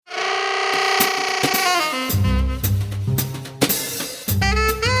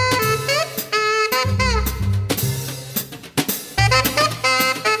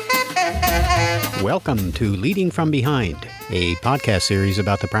Welcome to Leading From Behind, a podcast series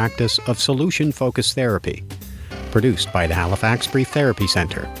about the practice of solution-focused therapy, produced by the Halifax Brief Therapy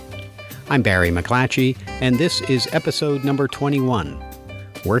Centre. I'm Barry McClatchy, and this is episode number 21,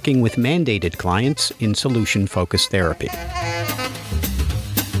 Working with Mandated Clients in Solution-Focused Therapy.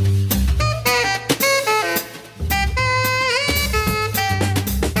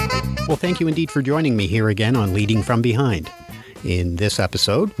 Well, thank you indeed for joining me here again on Leading From Behind. In this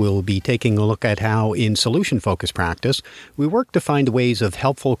episode, we'll be taking a look at how, in solution-focused practice, we work to find ways of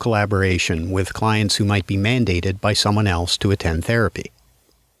helpful collaboration with clients who might be mandated by someone else to attend therapy.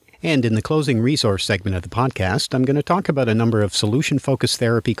 And in the closing resource segment of the podcast, I'm going to talk about a number of solution-focused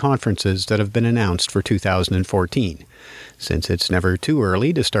therapy conferences that have been announced for 2014, since it's never too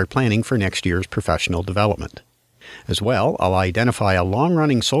early to start planning for next year's professional development. As well, I'll identify a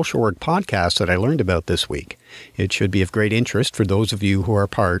long-running social work podcast that I learned about this week. It should be of great interest for those of you who are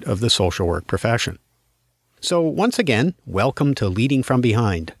part of the social work profession. So once again, welcome to Leading From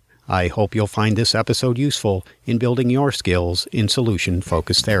Behind. I hope you'll find this episode useful in building your skills in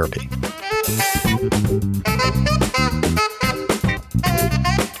solution-focused therapy.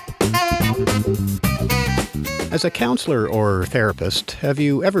 As a counselor or therapist, have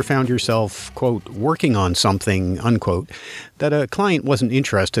you ever found yourself, quote, working on something, unquote, that a client wasn't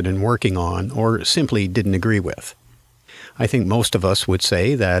interested in working on or simply didn't agree with? I think most of us would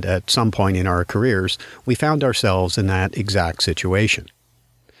say that at some point in our careers, we found ourselves in that exact situation.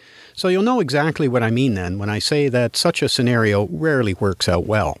 So you'll know exactly what I mean then when I say that such a scenario rarely works out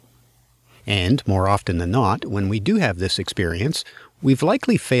well. And, more often than not, when we do have this experience, we've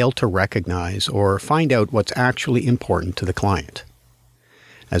likely failed to recognize or find out what's actually important to the client.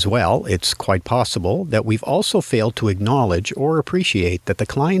 As well, it's quite possible that we've also failed to acknowledge or appreciate that the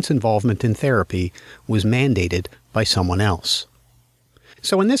client's involvement in therapy was mandated by someone else.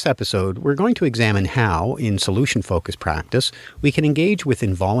 So in this episode, we're going to examine how, in solution-focused practice, we can engage with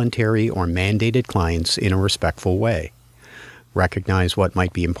involuntary or mandated clients in a respectful way, recognize what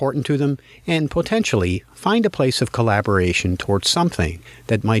might be important to them, and potentially find a place of collaboration towards something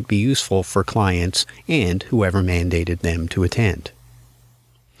that might be useful for clients and whoever mandated them to attend.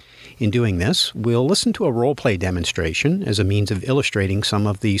 In doing this, we'll listen to a role-play demonstration as a means of illustrating some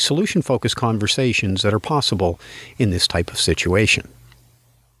of the solution-focused conversations that are possible in this type of situation.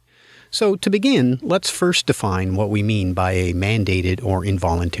 So to begin, let's first define what we mean by a mandated or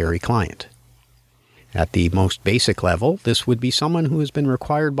involuntary client. At the most basic level, this would be someone who has been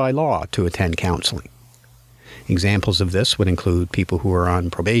required by law to attend counseling. Examples of this would include people who are on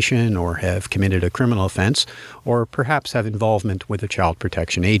probation or have committed a criminal offense or perhaps have involvement with a child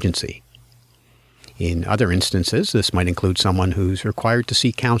protection agency. In other instances, this might include someone who's required to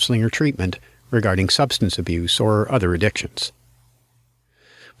seek counseling or treatment regarding substance abuse or other addictions.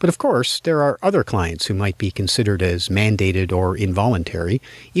 But of course, there are other clients who might be considered as mandated or involuntary,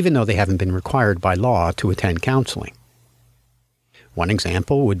 even though they haven't been required by law to attend counseling. One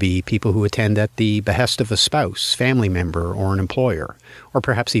example would be people who attend at the behest of a spouse, family member, or an employer, or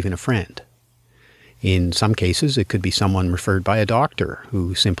perhaps even a friend. In some cases, it could be someone referred by a doctor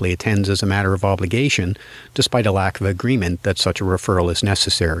who simply attends as a matter of obligation, despite a lack of agreement that such a referral is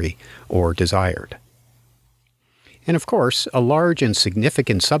necessary or desired. And of course, a large and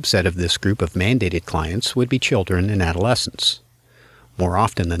significant subset of this group of mandated clients would be children and adolescents. More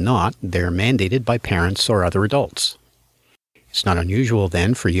often than not, they're mandated by parents or other adults. It's not unusual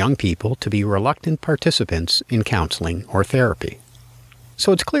then for young people to be reluctant participants in counseling or therapy.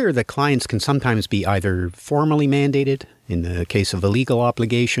 So it's clear that clients can sometimes be either formally mandated, in the case of a legal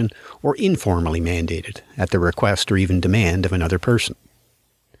obligation, or informally mandated, at the request or even demand of another person.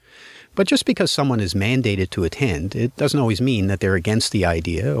 But just because someone is mandated to attend, it doesn't always mean that they're against the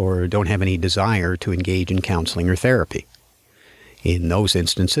idea or don't have any desire to engage in counseling or therapy. In those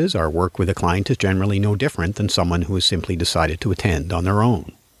instances, our work with a client is generally no different than someone who has simply decided to attend on their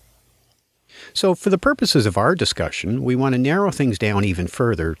own. So for the purposes of our discussion, we want to narrow things down even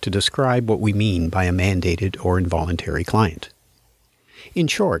further to describe what we mean by a mandated or involuntary client. In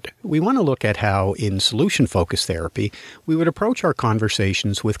short, we want to look at how, in solution-focused therapy, we would approach our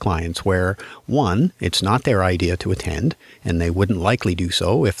conversations with clients where, 1, it's not their idea to attend, and they wouldn't likely do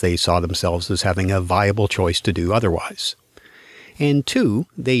so if they saw themselves as having a viable choice to do otherwise. And 2,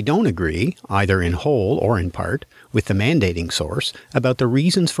 they don't agree, either in whole or in part, with the mandating source about the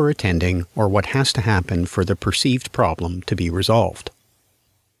reasons for attending or what has to happen for the perceived problem to be resolved.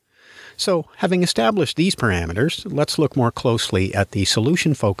 So, having established these parameters, let's look more closely at the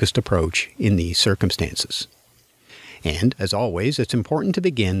solution-focused approach in these circumstances. And, as always, it's important to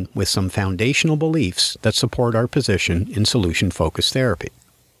begin with some foundational beliefs that support our position in solution-focused therapy.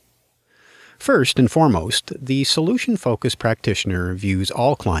 First and foremost, the solution-focused practitioner views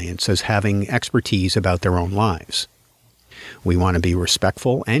all clients as having expertise about their own lives. We want to be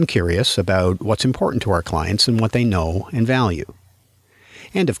respectful and curious about what's important to our clients and what they know and value.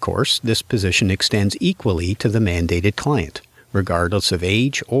 And of course, this position extends equally to the mandated client, regardless of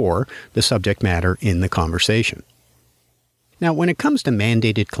age or the subject matter in the conversation. Now, when it comes to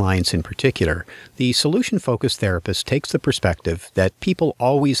mandated clients in particular, the solution-focused therapist takes the perspective that people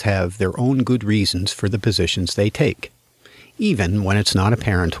always have their own good reasons for the positions they take, even when it's not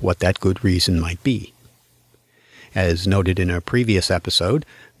apparent what that good reason might be. As noted in a previous episode,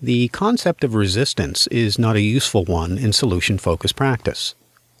 the concept of resistance is not a useful one in solution-focused practice.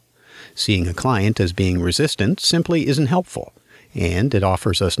 Seeing a client as being resistant simply isn't helpful, and it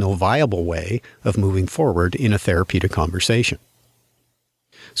offers us no viable way of moving forward in a therapeutic conversation.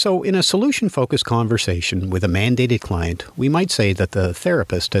 So, in a solution-focused conversation with a mandated client, we might say that the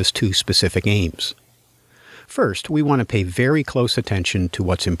therapist has two specific aims. First, we want to pay very close attention to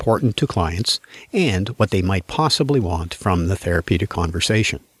what's important to clients and what they might possibly want from the therapeutic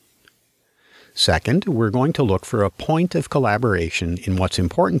conversation. Second, we're going to look for a point of collaboration in what's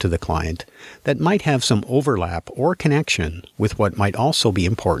important to the client that might have some overlap or connection with what might also be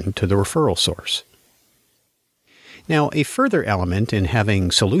important to the referral source. Now, a further element in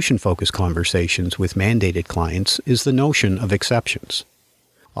having solution-focused conversations with mandated clients is the notion of exceptions.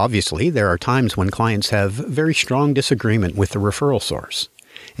 Obviously, there are times when clients have very strong disagreement with the referral source,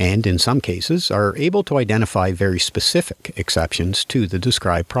 and in some cases are able to identify very specific exceptions to the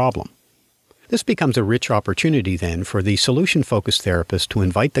described problem. This becomes a rich opportunity then for the solution-focused therapist to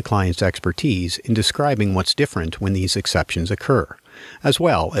invite the client's expertise in describing what's different when these exceptions occur, as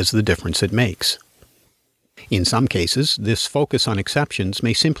well as the difference it makes. In some cases, this focus on exceptions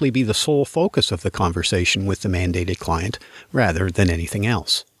may simply be the sole focus of the conversation with the mandated client, rather than anything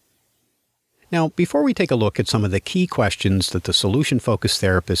else. Now, before we take a look at some of the key questions that the solution-focused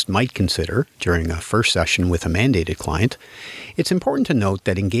therapist might consider during a first session with a mandated client, it's important to note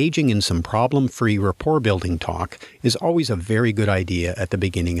that engaging in some problem-free rapport-building talk is always a very good idea at the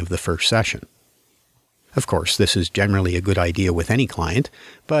beginning of the first session. Of course, this is generally a good idea with any client,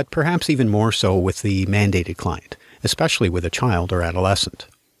 but perhaps even more so with the mandated client, especially with a child or adolescent.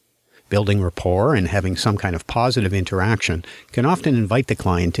 Building rapport and having some kind of positive interaction can often invite the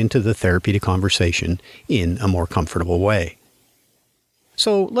client into the therapeutic conversation in a more comfortable way.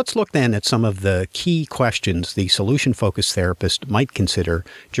 So let's look then at some of the key questions the solution-focused therapist might consider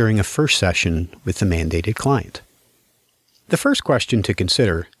during a first session with the mandated client. The first question to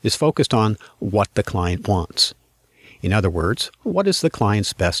consider is focused on what the client wants. In other words, what is the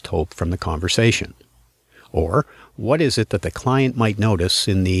client's best hope from the conversation? Or, what is it that the client might notice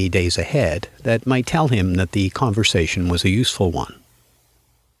in the days ahead that might tell him that the conversation was a useful one?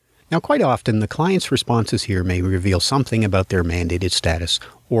 Now, quite often, the client's responses here may reveal something about their mandated status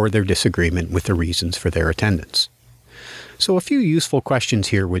or their disagreement with the reasons for their attendance. So a few useful questions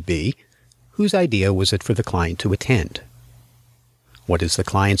here would be, whose idea was it for the client to attend? What is the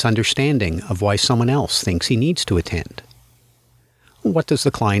client's understanding of why someone else thinks he needs to attend? What does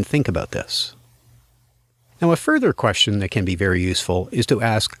the client think about this? Now, a further question that can be very useful is to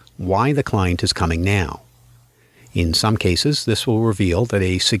ask why the client is coming now. In some cases, this will reveal that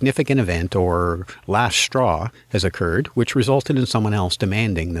a significant event or last straw has occurred, which resulted in someone else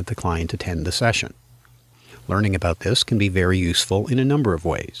demanding that the client attend the session. Learning about this can be very useful in a number of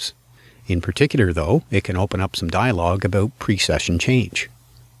ways. In particular, though, it can open up some dialogue about pre-session change.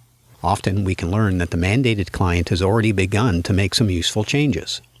 Often, we can learn that the mandated client has already begun to make some useful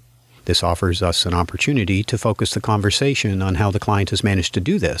changes. This offers us an opportunity to focus the conversation on how the client has managed to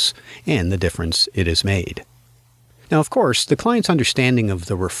do this and the difference it has made. Now, of course, the client's understanding of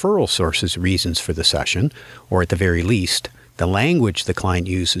the referral source's reasons for the session, or at the very least, the language the client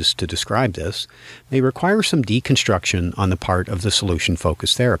uses to describe this, may require some deconstruction on the part of the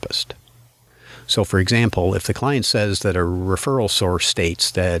solution-focused therapist. So, for example, if the client says that a referral source states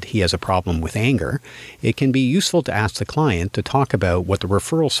that he has a problem with anger, it can be useful to ask the client to talk about what the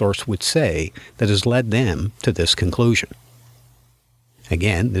referral source would say that has led them to this conclusion.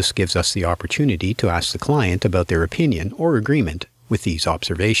 Again, this gives us the opportunity to ask the client about their opinion or agreement with these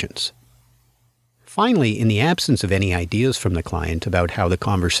observations. Finally, in the absence of any ideas from the client about how the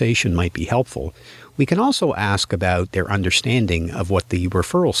conversation might be helpful, we can also ask about their understanding of what the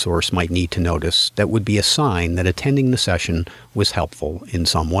referral source might need to notice that would be a sign that attending the session was helpful in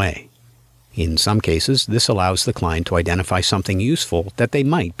some way. In some cases, this allows the client to identify something useful that they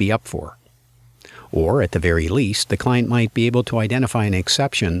might be up for. Or, at the very least, the client might be able to identify an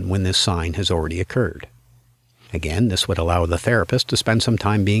exception when this sign has already occurred. Again, this would allow the therapist to spend some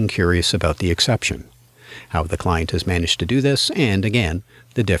time being curious about the exception, how the client has managed to do this, and again,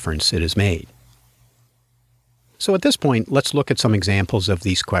 the difference it has made. So at this point, let's look at some examples of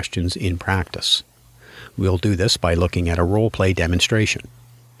these questions in practice. We'll do this by looking at a role-play demonstration.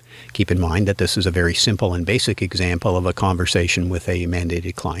 Keep in mind that this is a very simple and basic example of a conversation with a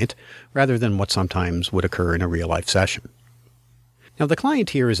mandated client, rather than what sometimes would occur in a real-life session. Now, the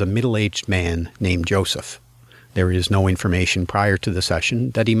client here is a middle-aged man named Joseph. There is no information prior to the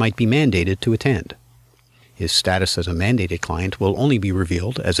session that he might be mandated to attend. His status as a mandated client will only be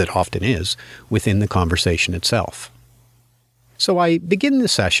revealed, as it often is, within the conversation itself. So I begin the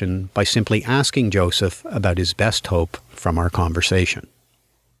session by simply asking Joseph about his best hope from our conversation.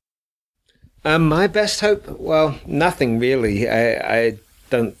 My best hope? Well, nothing really. I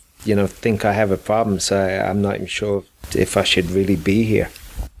don't, think I have a problem, so I'm not even sure if I should really be here.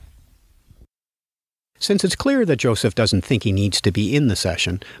 Since it's clear that Joseph doesn't think he needs to be in the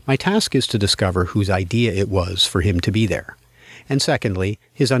session, my task is to discover whose idea it was for him to be there, and secondly,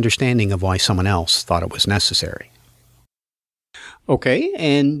 his understanding of why someone else thought it was necessary. Okay,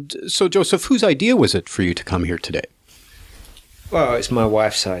 and so Joseph, whose idea was it for you to come here today? Well, it's my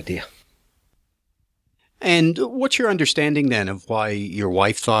wife's idea. And what's your understanding then of why your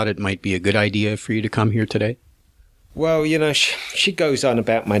wife thought it might be a good idea for you to come here today? Well, she goes on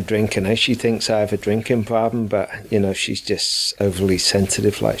about my drinking. She thinks I have a drinking problem, but, she's just overly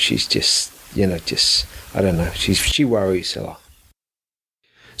sensitive. Like, she's just, I don't know. She worries a lot.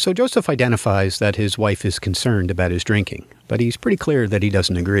 So Joseph identifies that his wife is concerned about his drinking, but he's pretty clear that he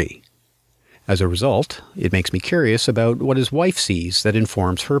doesn't agree. As a result, it makes me curious about what his wife sees that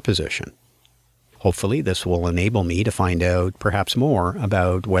informs her position. Hopefully, this will enable me to find out perhaps more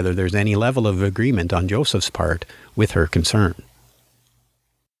about whether there's any level of agreement on Joseph's part with her concern.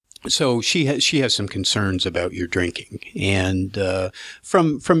 So she has some concerns about your drinking. And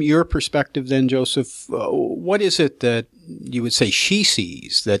from your perspective then, Joseph, what is it that you would say she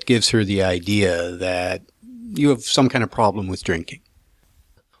sees that gives her the idea that you have some kind of problem with drinking?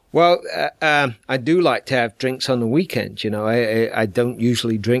 Well, I do like to have drinks on the weekend. I don't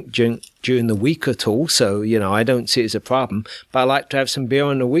usually drink during the week at all, so, I don't see it as a problem. But I like to have some beer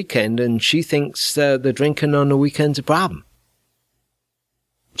on the weekend, and she thinks the drinking on the weekend's a problem.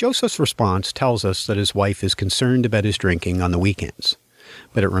 Joseph's response tells us that his wife is concerned about his drinking on the weekends,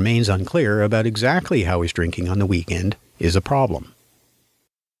 but it remains unclear about exactly how his drinking on the weekend is a problem.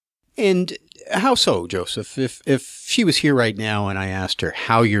 And how so, Joseph? If she was here right now and I asked her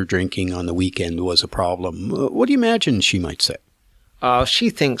how your drinking on the weekend was a problem, what do you imagine she might say? She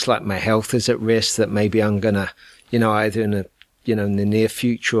thinks like my health is at risk, that maybe I'm going to, either in the near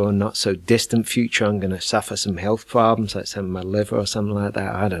future or not so distant future, I'm going to suffer some health problems, like some of my liver or something like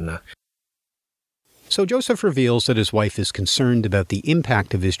that. I don't know. So Joseph reveals that his wife is concerned about the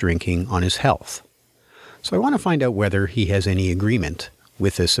impact of his drinking on his health. So I want to find out whether he has any agreement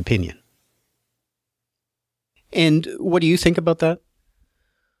with this opinion. And what do you think about that?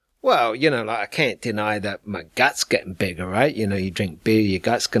 Well, I can't deny that my gut's getting bigger, right? You drink beer, your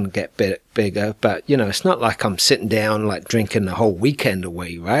gut's going to get bigger. But, it's not like I'm sitting down, like, drinking the whole weekend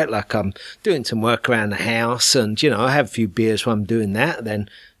away, right? Like, I'm doing some work around the house and, I have a few beers while I'm doing that. Then,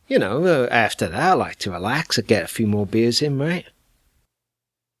 after that, I like to relax and get a few more beers in, right?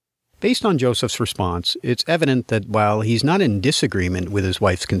 Based on Joseph's response, it's evident that while he's not in disagreement with his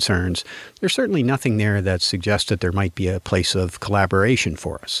wife's concerns, there's certainly nothing there that suggests that there might be a place of collaboration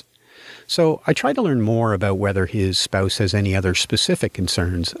for us. So I try to learn more about whether his spouse has any other specific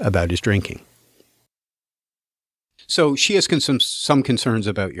concerns about his drinking. So she has some concerns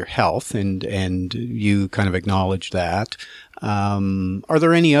about your health, and you kind of acknowledge that. Are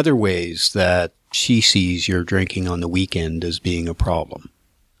there any other ways that she sees your drinking on the weekend as being a problem?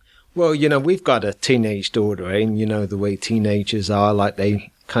 Well, we've got a teenage daughter, and the way teenagers are, like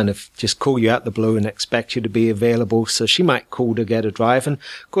they kind of just call you out the blue and expect you to be available. So she might call to get a drive. And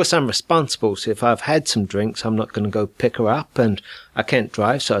of course, I'm responsible. So if I've had some drinks, I'm not going to go pick her up, and I can't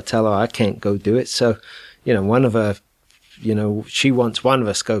drive. So I tell her I can't go do it. So, one of her, she wants one of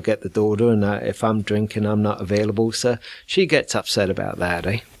us go get the daughter. And if I'm drinking, I'm not available. So she gets upset about that,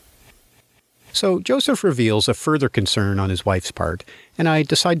 eh? So Joseph reveals a further concern on his wife's part, and I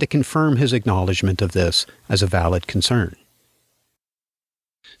decide to confirm his acknowledgement of this as a valid concern.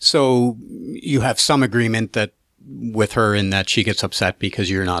 So you have some agreement that with her in that she gets upset because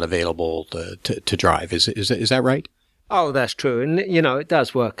you're not available to drive. Is that right? Oh, that's true. And, it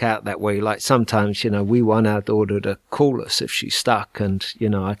does work out that way. Like sometimes, we want our daughter to call us if she's stuck and,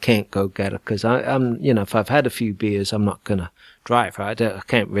 I can't go get her because I'm, if I've had a few beers, I'm not going to drive, right? I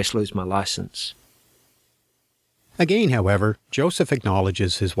can't risk lose my license. Again, however, Joseph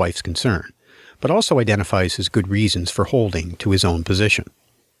acknowledges his wife's concern, but also identifies his good reasons for holding to his own position.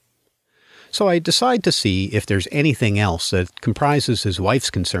 So I decide to see if there's anything else that comprises his wife's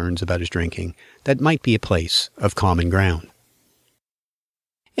concerns about his drinking that might be a place of common ground.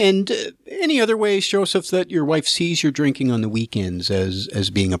 And any other ways, Joseph, that your wife sees your drinking on the weekends as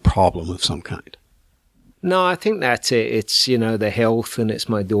being a problem of some kind? No, I think that's it. It's, the health, and it's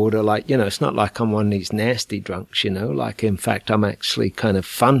my daughter. It's not like I'm one of these nasty drunks, in fact, I'm actually kind of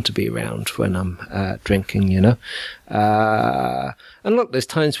fun to be around when I'm drinking, And look, there's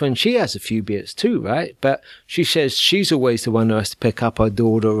times when she has a few beers too, right? But she says she's always the one who has to pick up her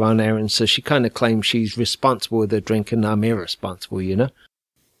daughter, run errands, so she kind of claims she's responsible with her drinking, and I'm irresponsible,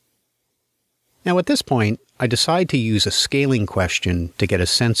 Now, at this point, I decide to use a scaling question to get a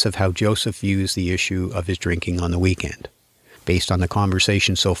sense of how Joseph views the issue of his drinking on the weekend. Based on the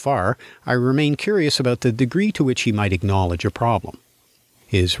conversation so far, I remain curious about the degree to which he might acknowledge a problem.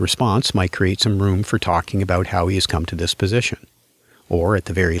 His response might create some room for talking about how he has come to this position, or at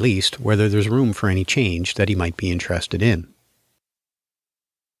the very least, whether there's room for any change that he might be interested in.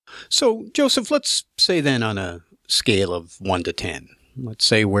 So, Joseph, let's say then on a scale of 1 to 10. Let's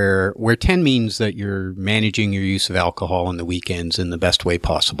say where 10 means that you're managing your use of alcohol on the weekends in the best way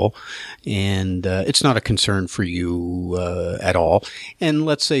possible, and it's not a concern for you at all. And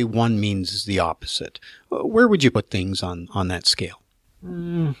let's say 1 means the opposite. Where would you put things on that scale?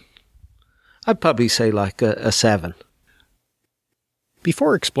 I'd probably say like a 7.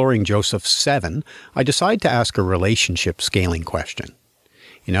 Before exploring Joseph's 7, I decide to ask a relationship scaling question.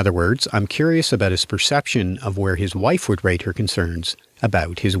 In other words, I'm curious about his perception of where his wife would rate her concerns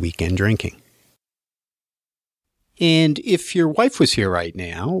about his weekend drinking. And if your wife was here right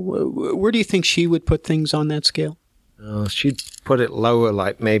now, where do you think she would put things on that scale? She'd put it lower,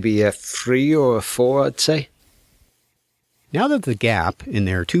 like maybe a 3 or a 4, I'd say. Now that the gap in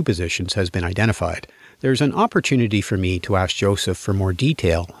their 2 positions has been identified, there's an opportunity for me to ask Joseph for more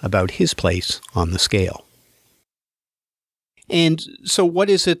detail about his place on the scale. And so what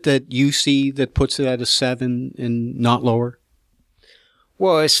is it that you see that puts it at a 7 and not lower?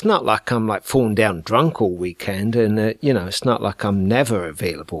 Well, it's not like I'm falling down drunk all weekend, and it's not like I'm never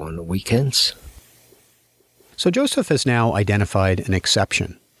available on the weekends. So Joseph has now identified an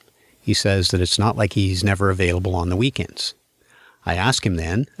exception. He says that it's not like he's never available on the weekends. I ask him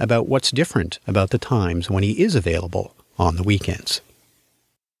then about what's different about the times when he is available on the weekends.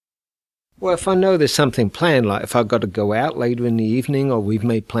 Well, if I know there's something planned, like if I've got to go out later in the evening or we've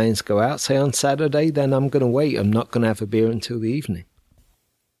made plans to go out, say on Saturday, then I'm going to wait. I'm not going to have a beer until the evening.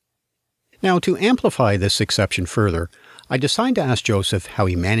 Now, to amplify this exception further, I decide to ask Joseph how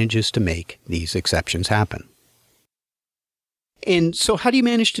he manages to make these exceptions happen. And so how do you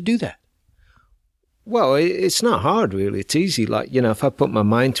manage to do that? Well, it's not hard, really. It's easy. If I put my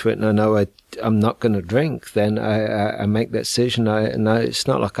mind to it and I know I'm not going to drink, then I make that decision. It's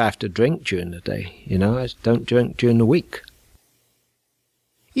not like I have to drink during the day. I don't drink during the week.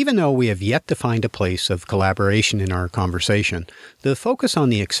 Even though we have yet to find a place of collaboration in our conversation, the focus on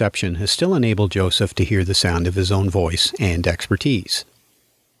the exception has still enabled Joseph to hear the sound of his own voice and expertise.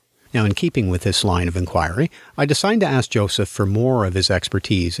 Now, in keeping with this line of inquiry, I decide to ask Joseph for more of his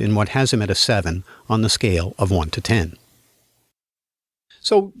expertise in what has him at a 7 on the scale of 1 to 10.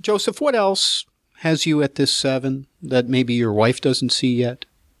 So, Joseph, what else has you at this 7 that maybe your wife doesn't see yet?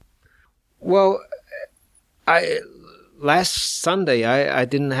 Well, last Sunday I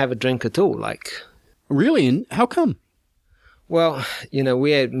didn't have a drink at all. Really? And how come? Well,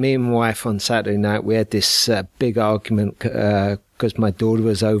 me and my wife on Saturday night, we had this big argument because my daughter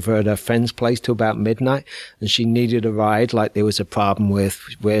was over at her friend's place till about midnight and she needed a ride. There was a problem with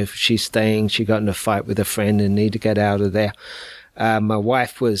where she's staying. She got in a fight with a friend and needed to get out of there. My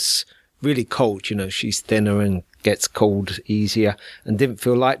wife was really cold. She's thinner and gets cold easier and didn't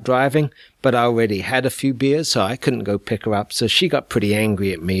feel like driving, but I already had a few beers, so I couldn't go pick her up. So she got pretty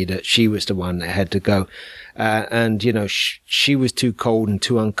angry at me that she was the one that had to go. She was too cold and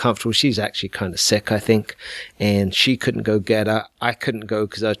too uncomfortable. She's actually kind of sick, I think, and she couldn't go get her. I couldn't go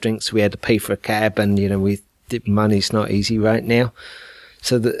because I was drinking, so we had to pay for a cab, and money's not easy right now.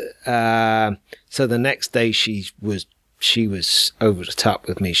 So the next day she was over the top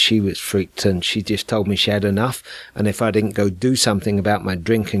with me. She was freaked and she just told me she had enough. And if I didn't go do something about my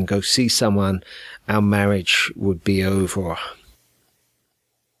drink and go see someone, our marriage would be over.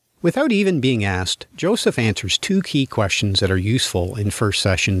 Without even being asked, Joseph answers 2 key questions that are useful in first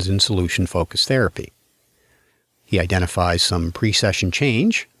sessions in solution-focused therapy. He identifies some pre-session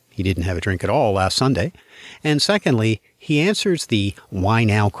change. He didn't have a drink at all last Sunday. And secondly, he answers the why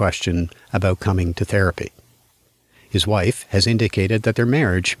now question about coming to therapy. His wife has indicated that their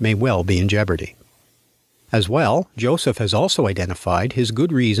marriage may well be in jeopardy. As well, Joseph has also identified his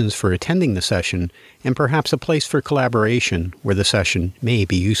good reasons for attending the session and perhaps a place for collaboration where the session may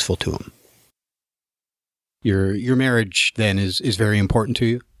be useful to him. Your marriage, then, is very important to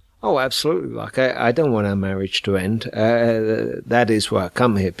you? Oh, absolutely. Like, I don't want our marriage to end. That is why I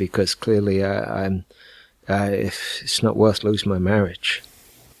come here, because clearly it's not worth losing my marriage.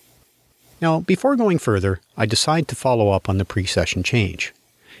 Now, before going further, I decide to follow up on the pre-session change.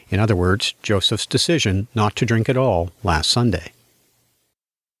 In other words, Joseph's decision not to drink at all last Sunday.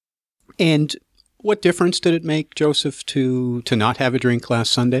 And what difference did it make, Joseph, to not have a drink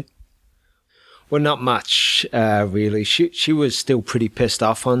last Sunday? Well, not much, really. She was still pretty pissed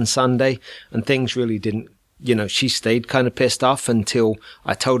off on Sunday, and things really didn't, she stayed kind of pissed off until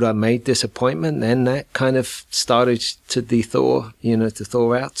I told her I made this appointment. Then that kind of started to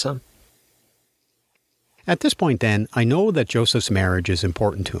thaw out some. At this point, then, I know that Joseph's marriage is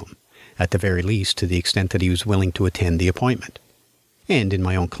important to him, at the very least to the extent that he was willing to attend the appointment. And in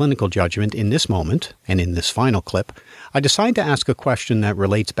my own clinical judgment in this moment, and in this final clip, I decide to ask a question that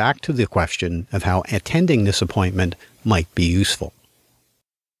relates back to the question of how attending this appointment might be useful.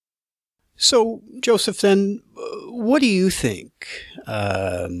 So, Joseph, then, what do you think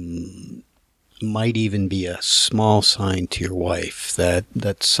might even be a small sign to your wife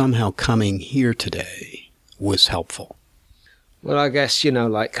that somehow coming here today was helpful? Well, I guess,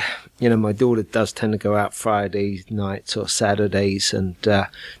 my daughter does tend to go out Friday nights or Saturdays, and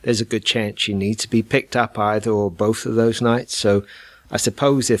there's a good chance she needs to be picked up either or both of those nights. So I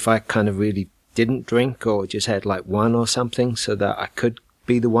suppose if I kind of really didn't drink or just had like one or something so that I could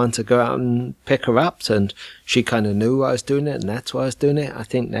be the one to go out and pick her up, and she kind of knew I was doing it and that's why I was doing it, I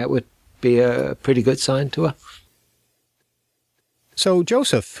think that would be a pretty good sign to her. So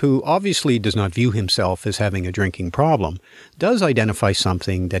Joseph, who obviously does not view himself as having a drinking problem, does identify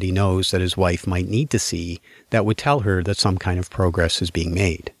something that he knows that his wife might need to see that would tell her that some kind of progress is being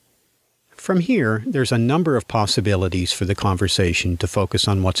made. From here, there's a number of possibilities for the conversation to focus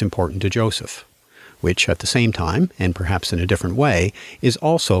on what's important to Joseph, which at the same time, and perhaps in a different way, is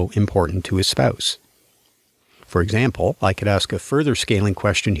also important to his spouse. For example, I could ask a further scaling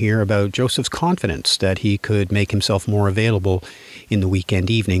question here about Joseph's confidence that he could make himself more available in the weekend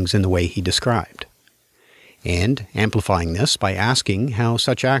evenings in the way he described. And amplifying this by asking how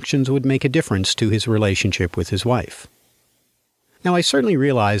such actions would make a difference to his relationship with his wife. Now, I certainly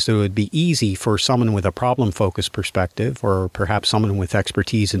realize that it would be easy for someone with a problem-focused perspective, or perhaps someone with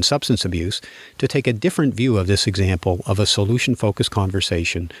expertise in substance abuse, to take a different view of this example of a solution-focused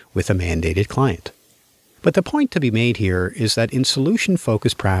conversation with a mandated client. But the point to be made here is that in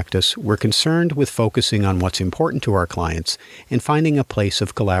solution-focused practice, we're concerned with focusing on what's important to our clients and finding a place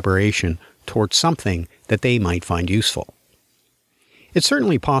of collaboration towards something that they might find useful. It's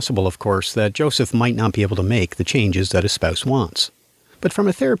certainly possible, of course, that Joseph might not be able to make the changes that his spouse wants. But from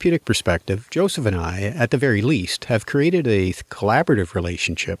a therapeutic perspective, Joseph and I, at the very least, have created a collaborative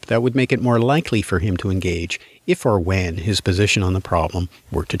relationship that would make it more likely for him to engage if or when his position on the problem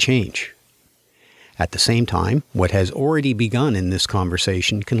were to change. At the same time, what has already begun in this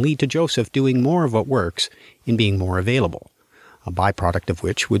conversation can lead to Joseph doing more of what works in being more available, a byproduct of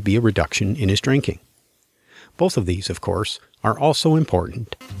which would be a reduction in his drinking. Both of these, of course, are also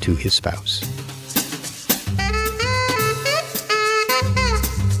important to his spouse.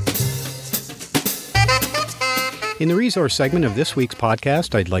 In the resource segment of this week's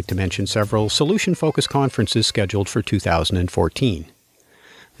podcast, I'd like to mention several solution-focused conferences scheduled for 2014.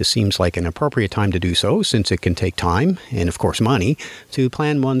 This seems like an appropriate time to do so, since it can take time, and of course money, to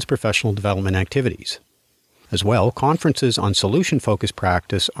plan one's professional development activities. As well, conferences on solution-focused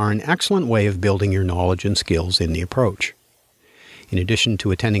practice are an excellent way of building your knowledge and skills in the approach. In addition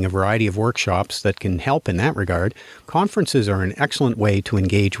to attending a variety of workshops that can help in that regard, conferences are an excellent way to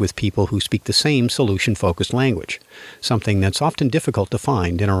engage with people who speak the same solution-focused language, something that's often difficult to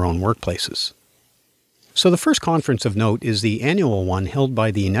find in our own workplaces. So the first conference of note is the annual one held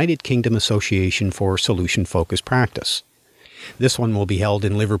by the United Kingdom Association for Solution-Focused Practice. This one will be held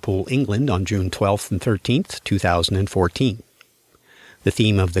in Liverpool, England on June 12th and 13th, 2014. The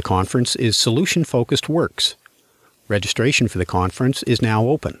theme of the conference is Solution-Focused Works. Registration for the conference is now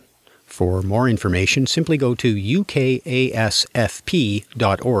open. For more information, simply go to ukasfp.org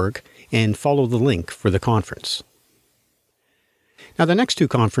and follow the link for the conference. Now, the next two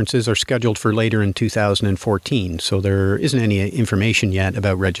conferences are scheduled for later in 2014, so there isn't any information yet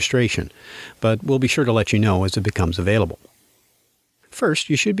about registration, but we'll be sure to let you know as it becomes available. First,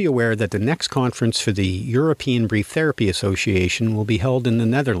 you should be aware that the next conference for the European Brief Therapy Association will be held in the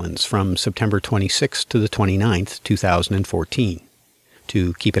Netherlands from September 26th to the 29th, 2014.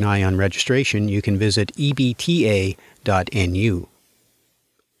 To keep an eye on registration, you can visit ebta.nu.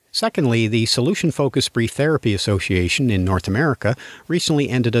 Secondly, the Solution Focused Brief Therapy Association in North America recently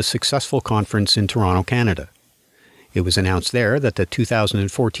ended a successful conference in Toronto, Canada. It was announced there that the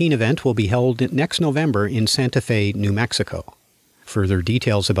 2014 event will be held next November in Santa Fe, New Mexico. Further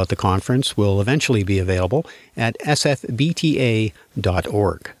details about the conference will eventually be available at sfbta.org.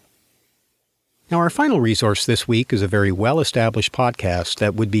 Now, our final resource this week is a very well-established podcast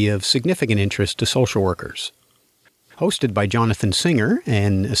that would be of significant interest to social workers. Hosted by Jonathan Singer,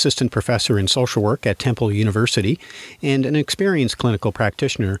 an assistant professor in social work at Temple University and an experienced clinical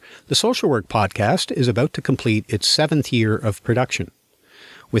practitioner, the Social Work Podcast is about to complete its 7th year of production.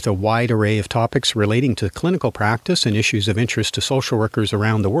 With a wide array of topics relating to clinical practice and issues of interest to social workers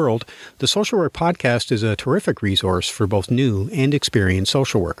around the world, the Social Work Podcast is a terrific resource for both new and experienced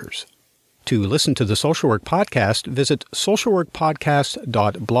social workers. To listen to the Social Work Podcast, visit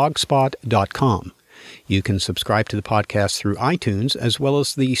socialworkpodcast.blogspot.com. You can subscribe to the podcast through iTunes as well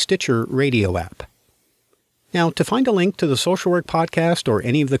as the Stitcher radio app. Now, to find a link to the Social Work Podcast or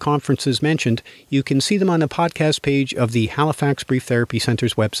any of the conferences mentioned, you can see them on the podcast page of the Halifax Brief Therapy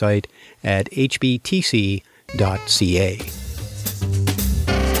Centre's website at hbtc.ca.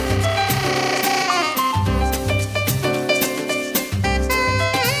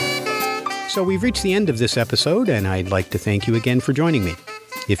 So we've reached the end of this episode, and I'd like to thank you again for joining me.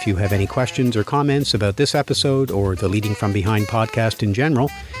 If you have any questions or comments about this episode or the Leading From Behind podcast in general,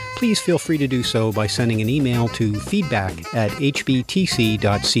 please feel free to do so by sending an email to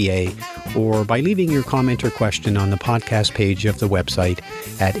feedback@hbtc.ca or by leaving your comment or question on the podcast page of the website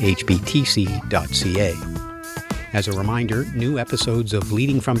at hbtc.ca. As a reminder, new episodes of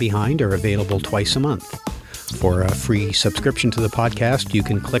Leading From Behind are available twice a month. For a free subscription to the podcast, you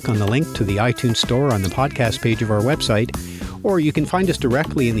can click on the link to the iTunes Store on the podcast page of our website, or you can find us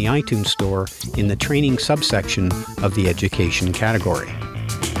directly in the iTunes Store in the training subsection of the education category.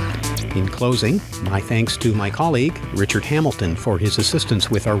 In closing, my thanks to my colleague, Richard Hamilton, for his assistance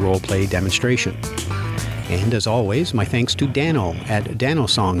with our role-play demonstration. And as always, my thanks to Dano at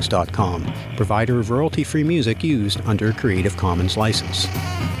danosongs.com, provider of royalty-free music used under Creative Commons license.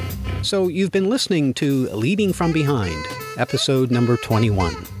 So you've been listening to Leading From Behind, episode number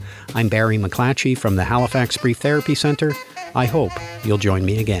 21. I'm Barry McClatchy from the Halifax Brief Therapy Centre. I hope you'll join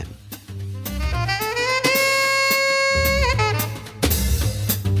me again.